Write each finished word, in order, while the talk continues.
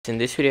In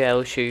this video I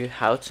will show you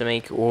how to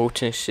make a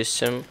voting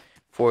system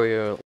for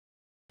your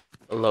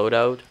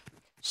loadout.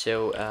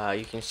 So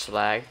you can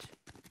select,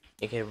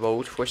 you can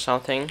vote for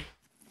something.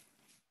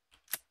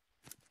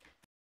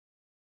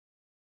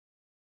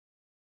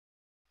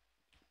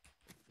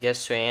 Yes,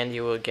 so and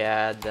you will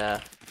get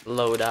the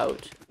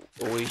loadout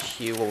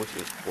which you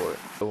voted for.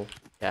 So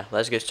yeah,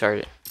 let's get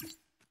started.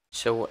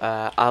 So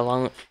I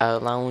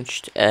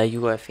launched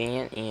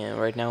UEFN, and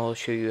right now I'll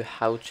show you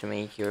how to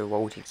make your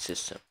voting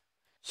system.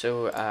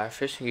 So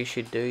first thing you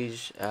should do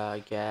is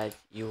get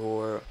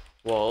your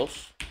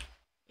walls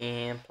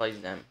and place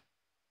them.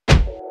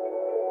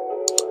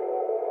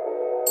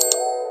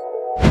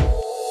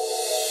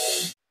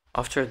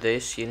 After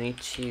this, you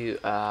need to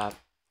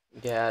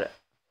get a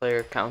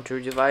player counter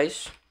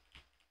device,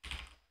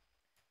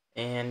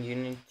 and you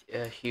need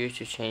here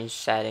to change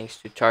settings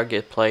to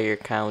target player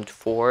count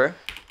 4.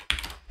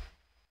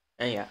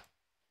 And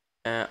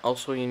yeah,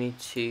 also you need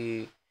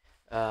to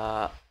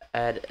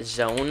add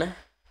zone,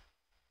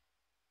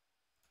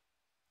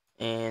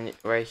 and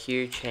right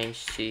here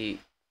change to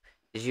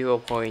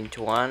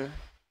 0.1,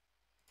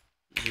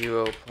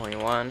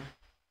 0.1,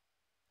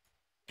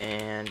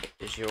 and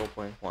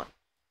 0.1.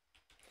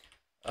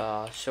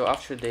 So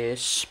after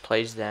this,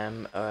 place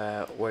them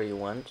where you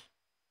want.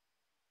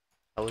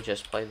 I will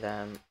just play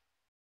them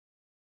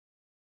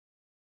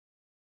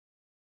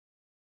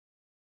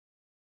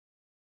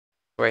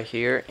right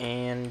here,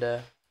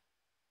 and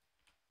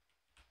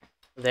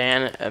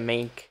then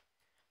make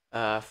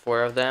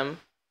 4 of them,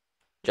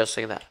 just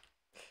like that.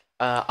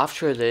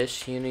 After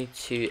this, you need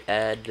to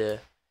add the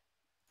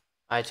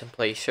item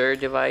placer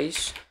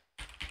device,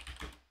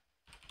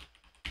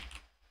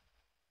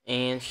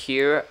 and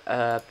here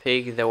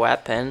pick the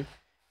weapon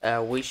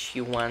which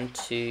you want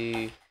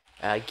to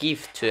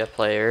give to a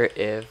player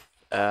if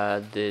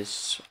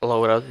this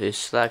loadout is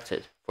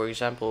selected. For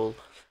example,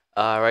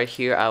 right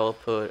here I will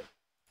put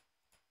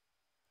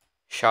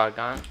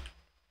shotgun,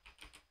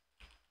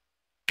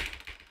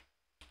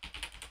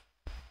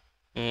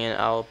 and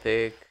I'll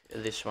pick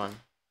this one.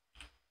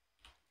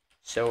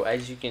 So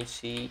as you can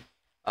see,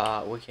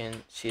 we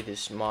can see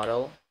this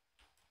model.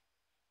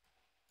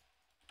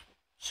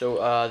 So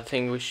the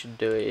thing we should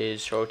do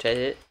is rotate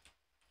it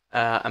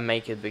and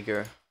make it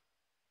bigger.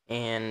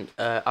 And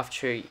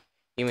after you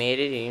made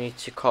it, you need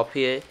to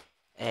copy it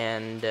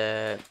and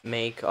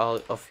make all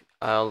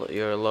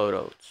your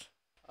loadouts.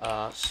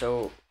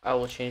 So I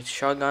will change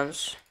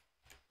shotguns,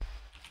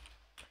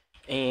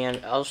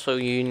 and also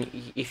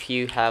if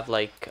you have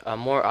like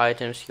more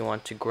items you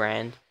want to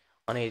grant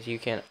on it, you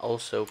can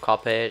also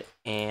copy it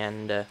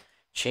and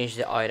change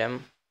the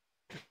item.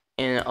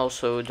 And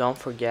also don't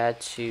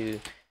forget to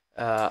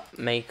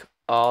make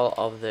all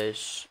of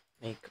this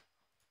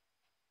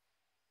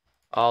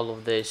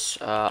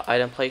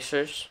item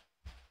placers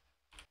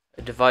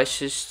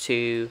devices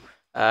to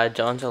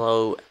don't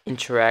allow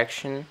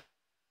interaction,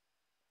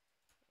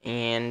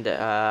 and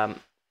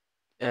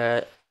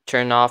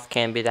turn off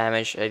can be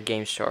damaged at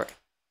game start,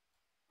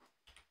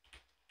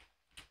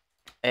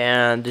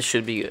 and this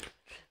should be good.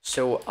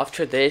 So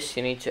after this,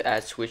 you need to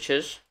add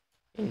switches,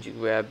 and you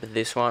grab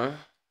this one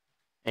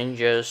and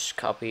just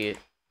copy it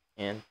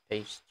and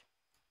paste.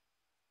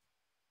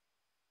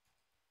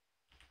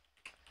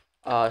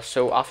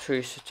 So after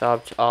you set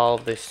up all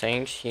these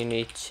things, you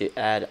need to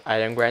add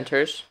item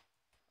granters.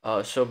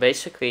 So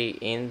basically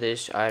in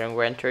this item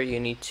granter, you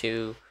need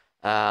to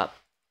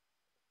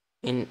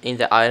in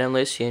the item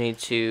list, you need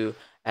to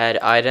add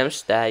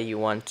items that you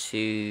want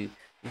to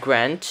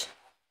grant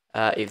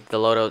if the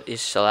loadout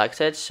is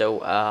selected.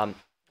 So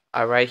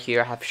I right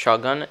here have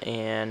shotgun,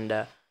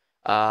 and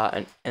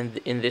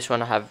in this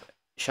one I have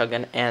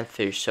shotgun and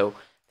fish. So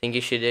thing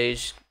you should do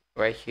is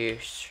right here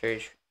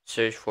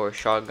search for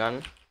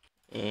shotgun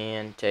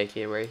and take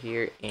it right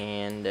here,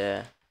 and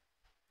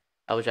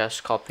I will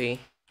just copy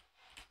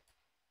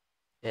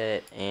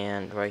it,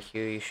 and right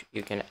here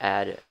you can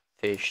add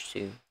fish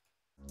too.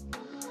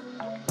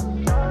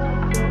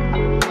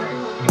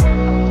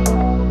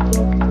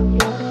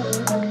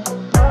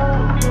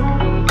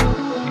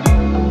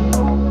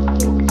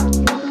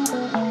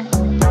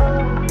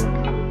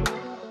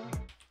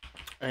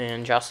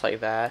 And just like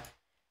that,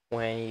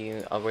 when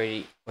you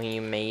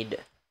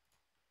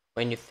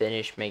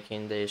finish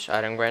making these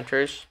item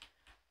granters,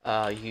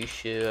 you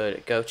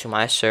should go to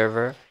my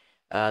server.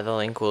 The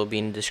link will be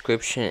in the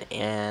description,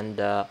 and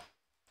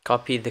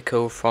copy the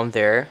code from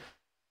there.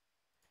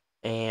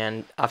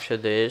 And after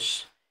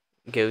this,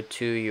 go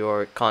to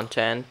your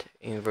content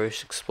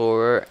Universe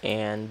Explorer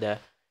and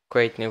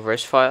create new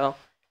verse file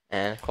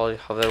and call it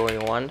however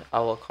you want.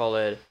 I will call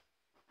it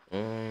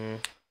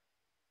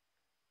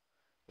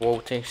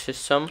voting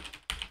system,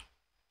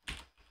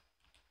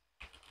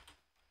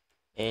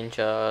 and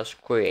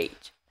just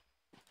create.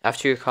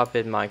 After you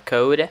copied my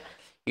code,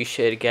 you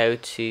should go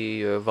to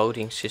your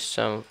voting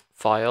system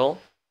file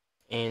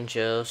and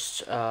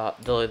just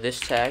delete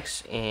this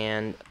text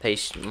and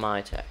paste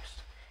my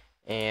text.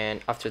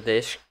 And after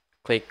this,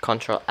 click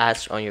Ctrl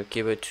S on your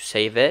keyboard to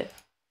save it,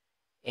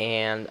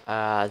 and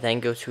then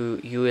go to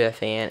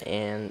UEFN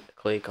and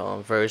click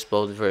on verse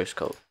bold verse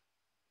code.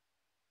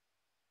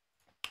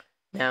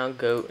 Now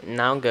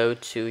go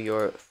to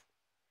your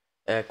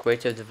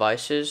creative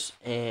devices,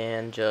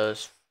 and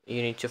just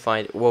you need to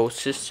find world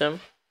system,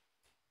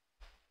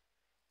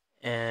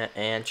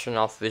 and turn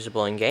off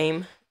visible in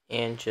game,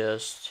 and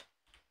just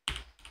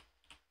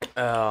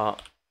uh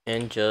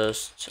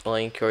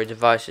link your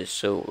devices.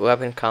 So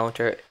weapon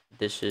counter,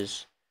 this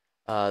is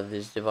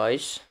this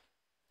device,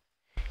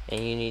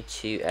 and you need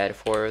to add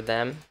 4 of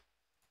them.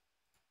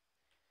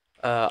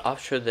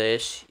 After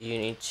this, you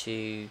need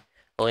to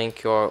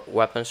link your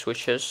weapon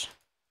switches,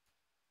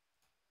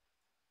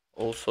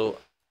 also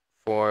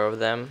 4 of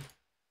them.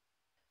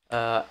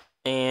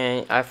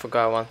 And I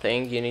forgot one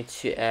thing, you need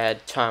to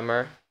add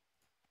timer,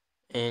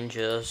 and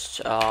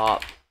just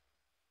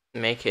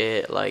make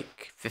it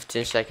like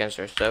 15 seconds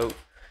or so,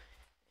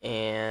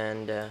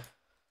 and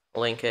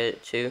link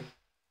it too.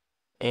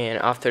 And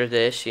after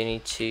this, you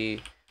need to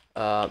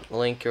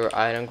link your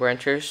item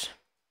granters.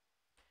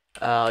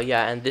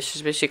 Yeah, and this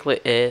is basically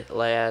it.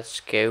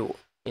 Let's go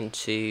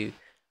into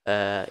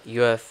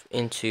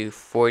into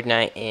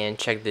Fortnite and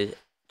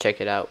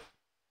check it out.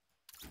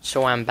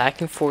 So I'm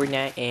back in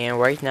Fortnite, and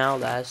right now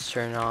let's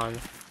turn on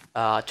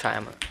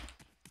timer,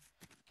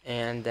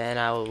 and then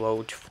I will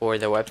vote for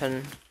the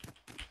weapon,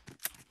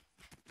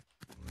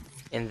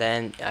 and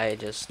then I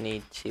just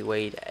need to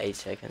wait 8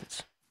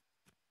 seconds.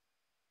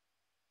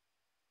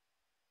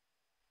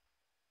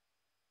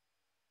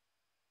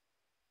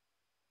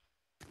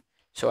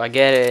 So I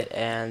get it,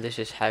 and this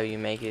is how you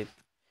make it.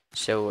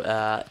 So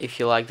if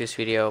you like this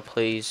video,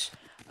 please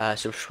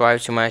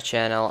subscribe to my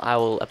channel. I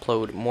will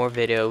upload more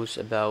videos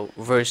about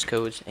verse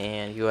codes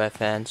and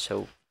UEFN,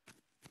 so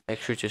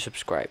make sure to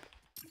subscribe.